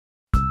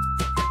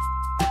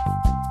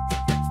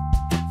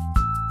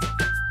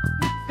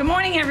Good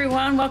morning,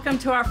 everyone. Welcome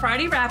to our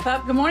Friday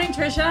wrap-up. Good morning,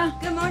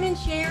 Tricia. Good morning,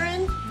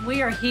 Sharon.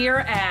 We are here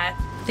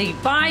at the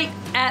Bite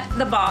at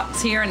the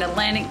Box here in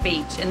Atlantic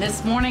Beach. And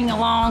this morning,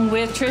 along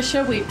with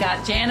Tricia, we've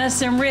got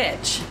Janice and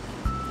Rich.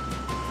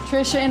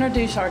 Tricia,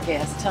 introduce our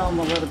guests. Tell them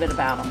a little bit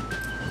about them.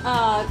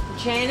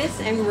 Janice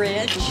and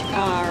Rich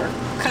are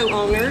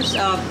co-owners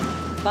of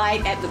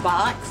Bite at the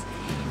Box.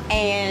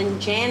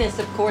 And Janice,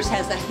 of course,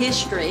 has a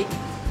history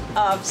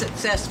of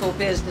successful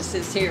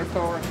businesses here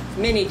for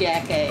many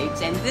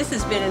decades, and this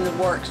has been in the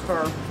works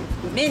for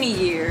many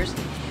years,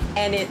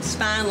 and it's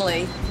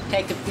finally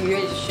taken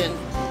fruition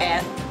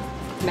at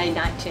May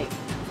 19th.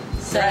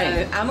 So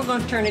I'm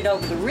going to turn it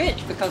over to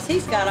Rich because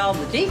he's got all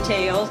the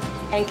details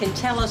and can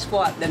tell us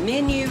what the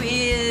menu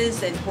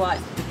is and what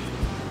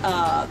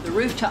the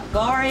rooftop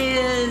bar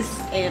is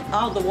and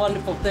all the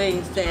wonderful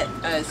things that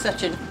is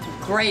such a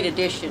great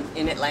addition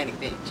in Atlantic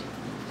Beach.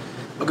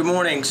 Well, good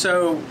morning.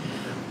 So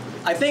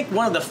I think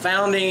one of the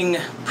founding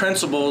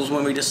principles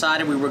when we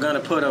decided we were going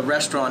to put a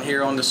restaurant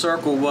here on the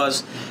Circle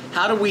was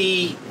how do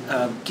we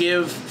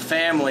give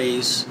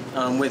families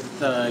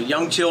with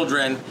young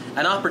children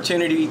an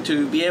opportunity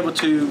to be able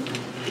to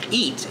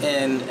eat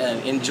and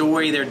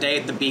enjoy their day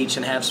at the beach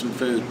and have some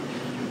food.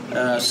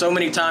 So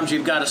many times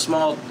you've got a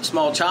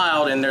small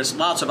child and there's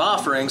lots of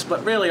offerings,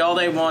 but really all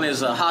they want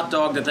is a hot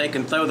dog that they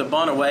can throw the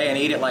bun away and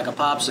eat it like a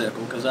popsicle,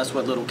 because that's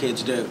what little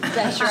kids do.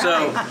 That's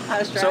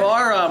right.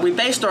 So we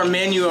based our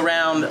menu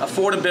around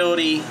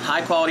affordability,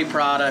 high quality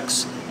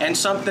products, and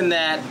something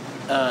that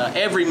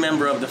every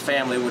member of the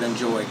family would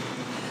enjoy.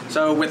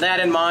 So with that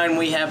in mind,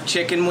 we have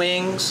chicken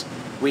wings,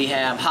 we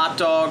have hot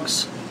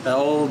dogs, the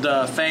old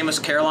famous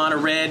Carolina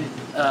Red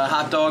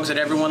hot dogs that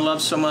everyone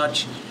loves so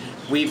much.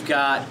 We've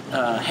got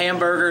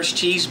hamburgers,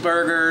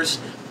 cheeseburgers,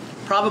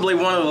 probably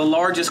one of the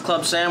largest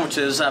club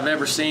sandwiches I've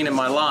ever seen in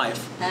my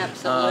life.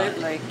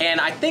 Absolutely.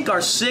 And I think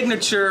our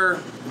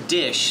signature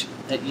dish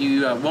that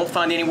you won't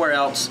find anywhere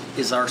else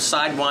is our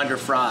Sidewinder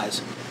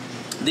fries.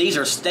 These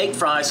are steak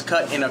fries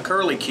cut in a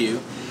curlicue,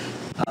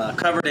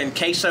 covered in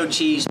queso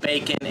cheese,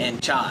 bacon,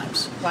 and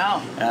chives.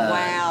 Wow.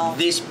 Wow.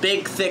 This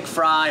big, thick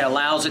fry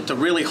allows it to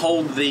really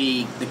hold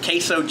the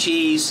queso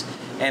cheese.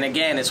 And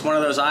again, it's one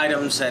of those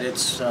items that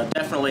it's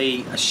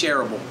definitely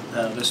shareable.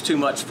 There's too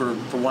much for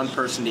one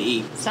person to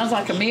eat. Sounds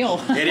like a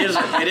meal. It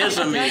is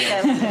a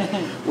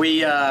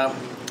meal.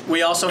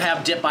 We also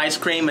have dip ice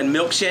cream and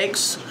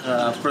milkshakes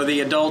for the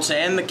adults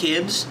and the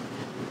kids.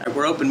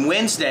 We're open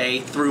Wednesday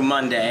through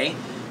Monday.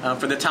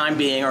 For the time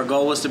being, our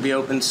goal is to be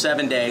open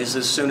 7 days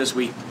as soon as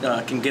we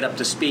can get up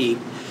to speed.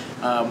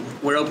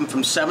 We're open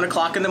from 7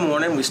 o'clock in the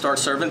morning. We start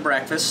serving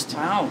breakfast.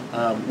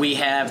 Wow. We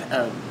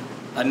have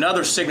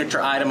another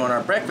signature item on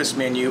our breakfast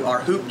menu,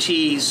 our hoop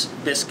cheese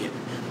biscuit.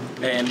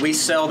 And we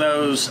sell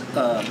those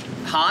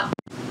hot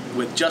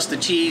with just the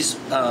cheese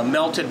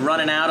melted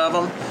running out of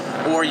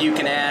them, or you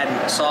can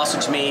add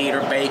sausage meat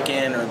or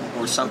bacon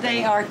or something.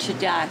 They are to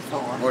die for.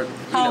 Or,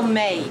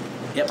 homemade.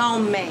 Yep.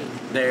 Homemade.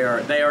 They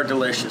are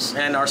delicious.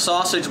 And our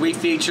sausage, we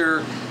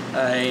feature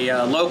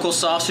a local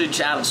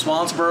sausage out of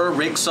Swansboro,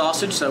 Rig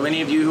sausage. So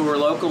any of you who are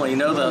local and you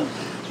know the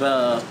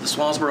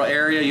Swansboro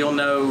area, you'll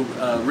know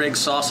Rig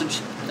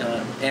sausage.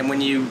 And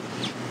when you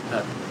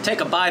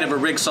take a bite of a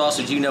Rig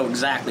sausage, you know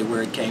exactly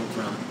where it came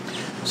from.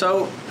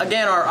 So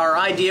again, our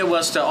idea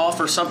was to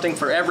offer something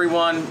for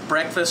everyone.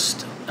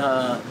 Breakfast,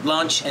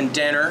 lunch, and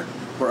dinner.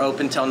 We're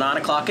open till 9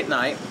 o'clock at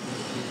night.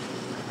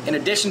 In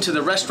addition to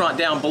the restaurant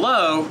down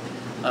below,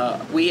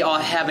 we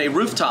have a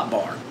rooftop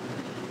bar.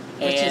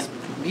 Which is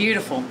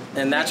beautiful.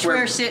 And that's where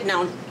we're sitting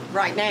on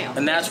right now.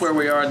 And that's where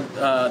we are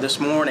this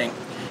morning.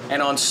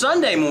 And on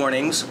Sunday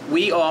mornings,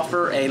 we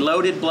offer a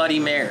loaded Bloody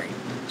Mary.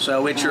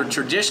 So it's your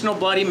traditional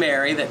Bloody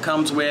Mary that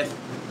comes with,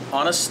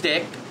 on a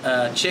stick,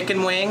 a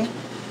chicken wing,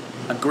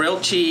 a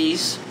grilled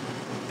cheese,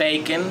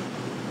 bacon,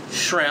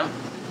 shrimp,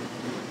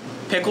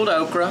 pickled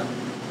okra,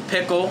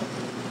 pickle,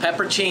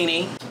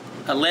 peppercini,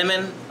 a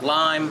lemon,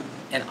 lime,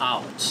 and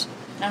olives.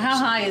 Now, how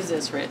high is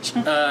this, Rich?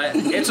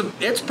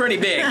 It's pretty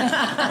big.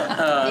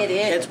 It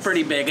is. It's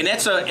pretty big, and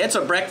it's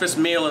a breakfast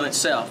meal in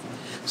itself.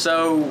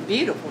 So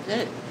beautiful,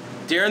 too.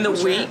 During the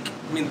week,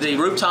 I mean, the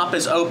rooftop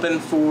is open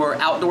for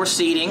outdoor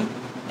seating.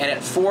 And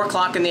at 4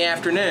 o'clock in the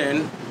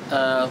afternoon,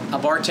 a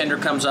bartender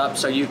comes up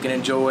so you can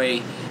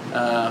enjoy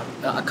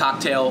a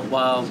cocktail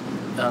while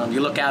you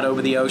look out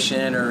over the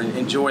ocean or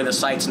enjoy the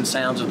sights and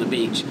sounds of the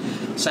beach.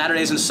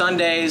 Saturdays and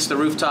Sundays, the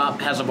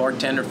rooftop has a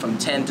bartender from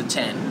 10 to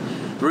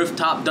 10. The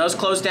rooftop does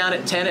close down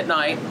at 10 at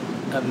night.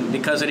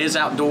 Because it is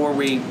outdoor,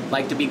 we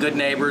like to be good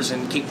neighbors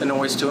and keep the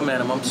noise to a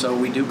minimum, so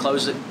we do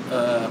close it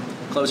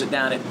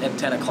down at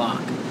 10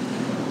 o'clock.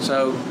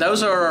 So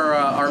those are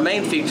our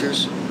main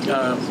features.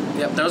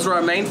 Yep, those are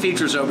our main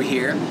features over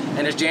here.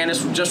 And as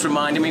Janice just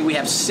reminded me, we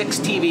have 6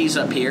 TVs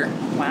up here.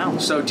 Wow.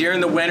 So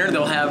during the winter,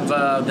 they'll have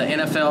the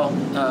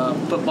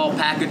NFL football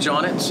package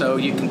on it, so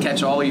you can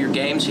catch all of your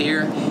games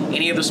here.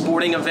 Any of the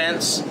sporting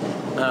events,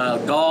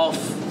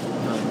 golf.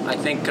 I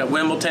think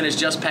Wimbledon has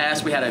just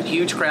passed. We had a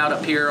huge crowd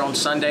up here on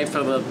Sunday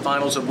for the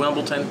finals of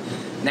Wimbledon.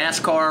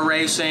 NASCAR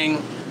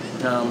racing,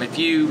 If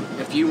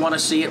you want to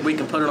see it, we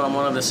can put it on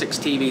one of the 6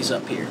 TVs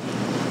up here.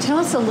 Tell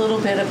us a little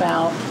bit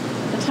about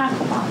the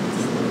Tackle Box.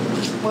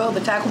 Well,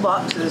 the Tackle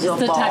Box is a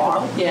the bar. Tackle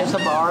Box, yeah. It's a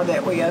bar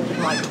that we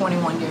opened like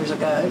 21 years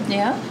ago.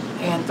 Yeah.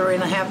 And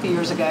 3.5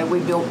 years ago, we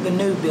built the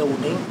new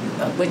building,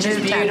 Which is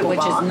beautiful, which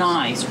is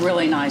nice,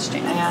 really nice,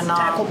 Janice. And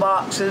Tackle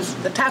Box is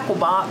the Tackle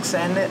Box,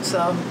 and it's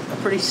a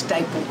pretty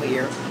staple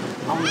here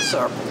on the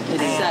circle.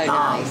 It is so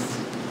nice.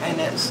 And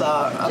it's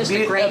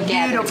a great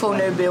beautiful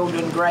new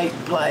building, great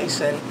place,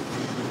 and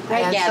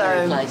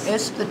gathering so place.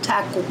 it's the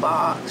Tackle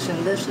Box,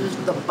 and this is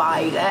the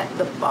Bite at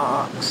the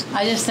Box.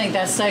 I just think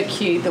that's so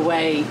cute the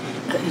way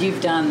that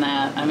you've done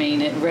that. I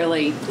mean, it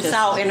really It's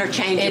all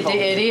interchangeable.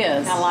 It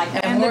is. I like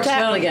that. And works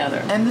well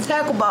together. And the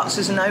Tackle Box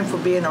is known for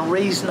being a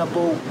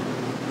reasonably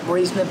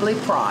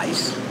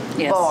priced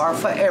Yes. bar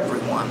for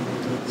everyone.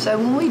 So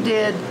when we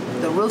did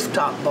the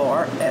rooftop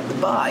bar at the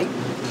Bite,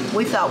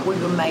 we thought we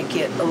would make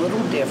it a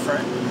little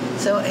different.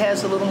 So it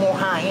has a little more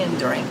high-end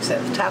drinks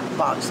that the Tackle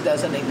Box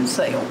doesn't even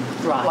sell,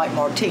 Right. like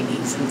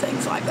martinis and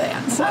things like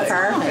that. So,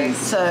 Perfect.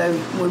 so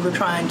we were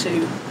trying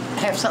to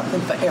have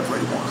something for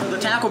everyone. The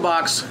Tackle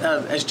Box,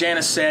 as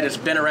Janice said, it's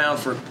been around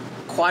for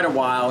quite a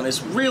while, and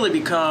it's really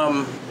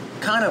become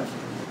kind of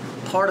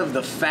part of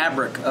the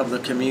fabric of the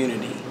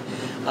community.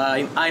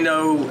 I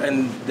know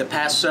in the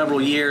past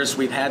several years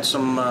we've had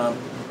some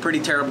pretty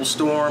terrible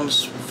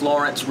storms.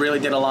 Florence really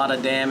did a lot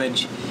of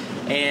damage,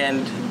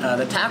 and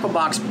the Tackle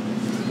Box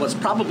was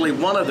probably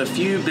one of the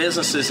few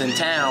businesses in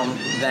town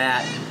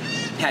that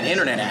had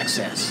internet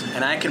access.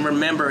 And I can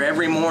remember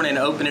every morning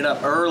opening it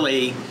up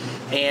early,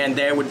 and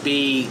there would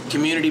be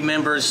community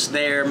members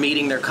there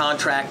meeting their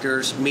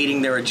contractors,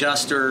 meeting their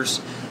adjusters,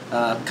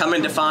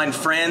 coming to find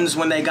friends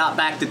when they got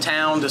back to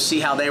town to see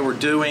how they were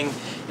doing.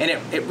 And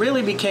it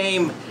really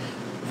became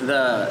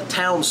the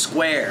town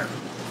square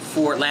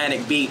for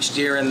Atlantic Beach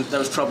during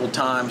those troubled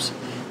times.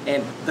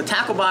 And the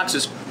Tackle Box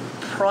is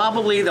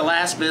probably the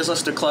last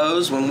business to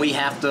close when we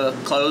have to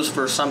close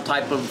for some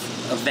type of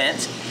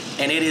event,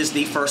 and it is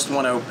the first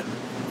one open.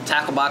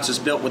 Tackle Box is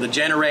built with a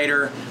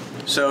generator,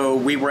 so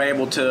we were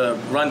able to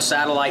run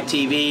satellite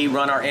TV,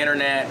 run our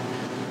internet,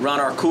 run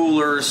our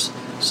coolers,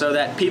 so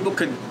that people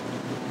could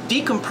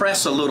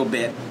decompress a little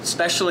bit,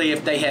 especially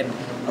if they had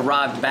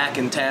arrived back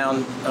in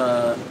town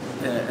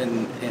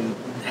and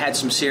had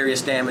some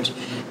serious damage,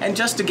 and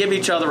just to give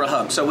each other a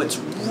hug. So it's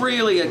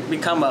really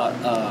become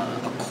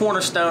a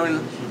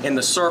cornerstone in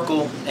the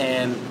circle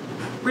and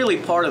really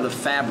part of the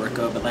fabric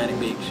of Atlantic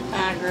Beach.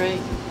 I agree.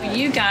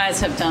 You guys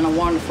have done a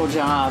wonderful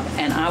job,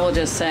 and I will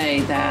just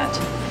say that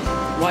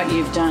what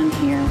you've done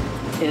here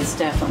is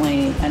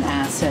definitely an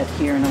asset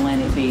here in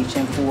Atlantic Beach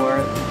and for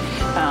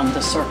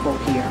the circle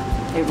here.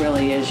 It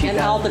really is. And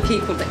all the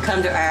people that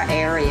come to our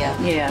area.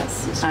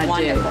 Yes, It's I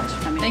wonderful.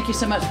 do. I mean, thank you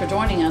so much for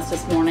joining us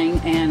this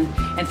morning, and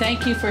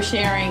thank you for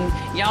sharing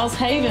y'all's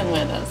haven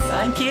with us.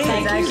 Thank you.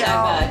 Thank you so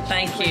much.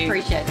 Thank We you.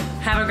 appreciate it.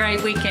 Have a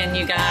great weekend,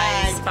 you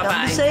guys. Bye. Bye-bye.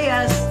 Come to see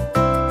us.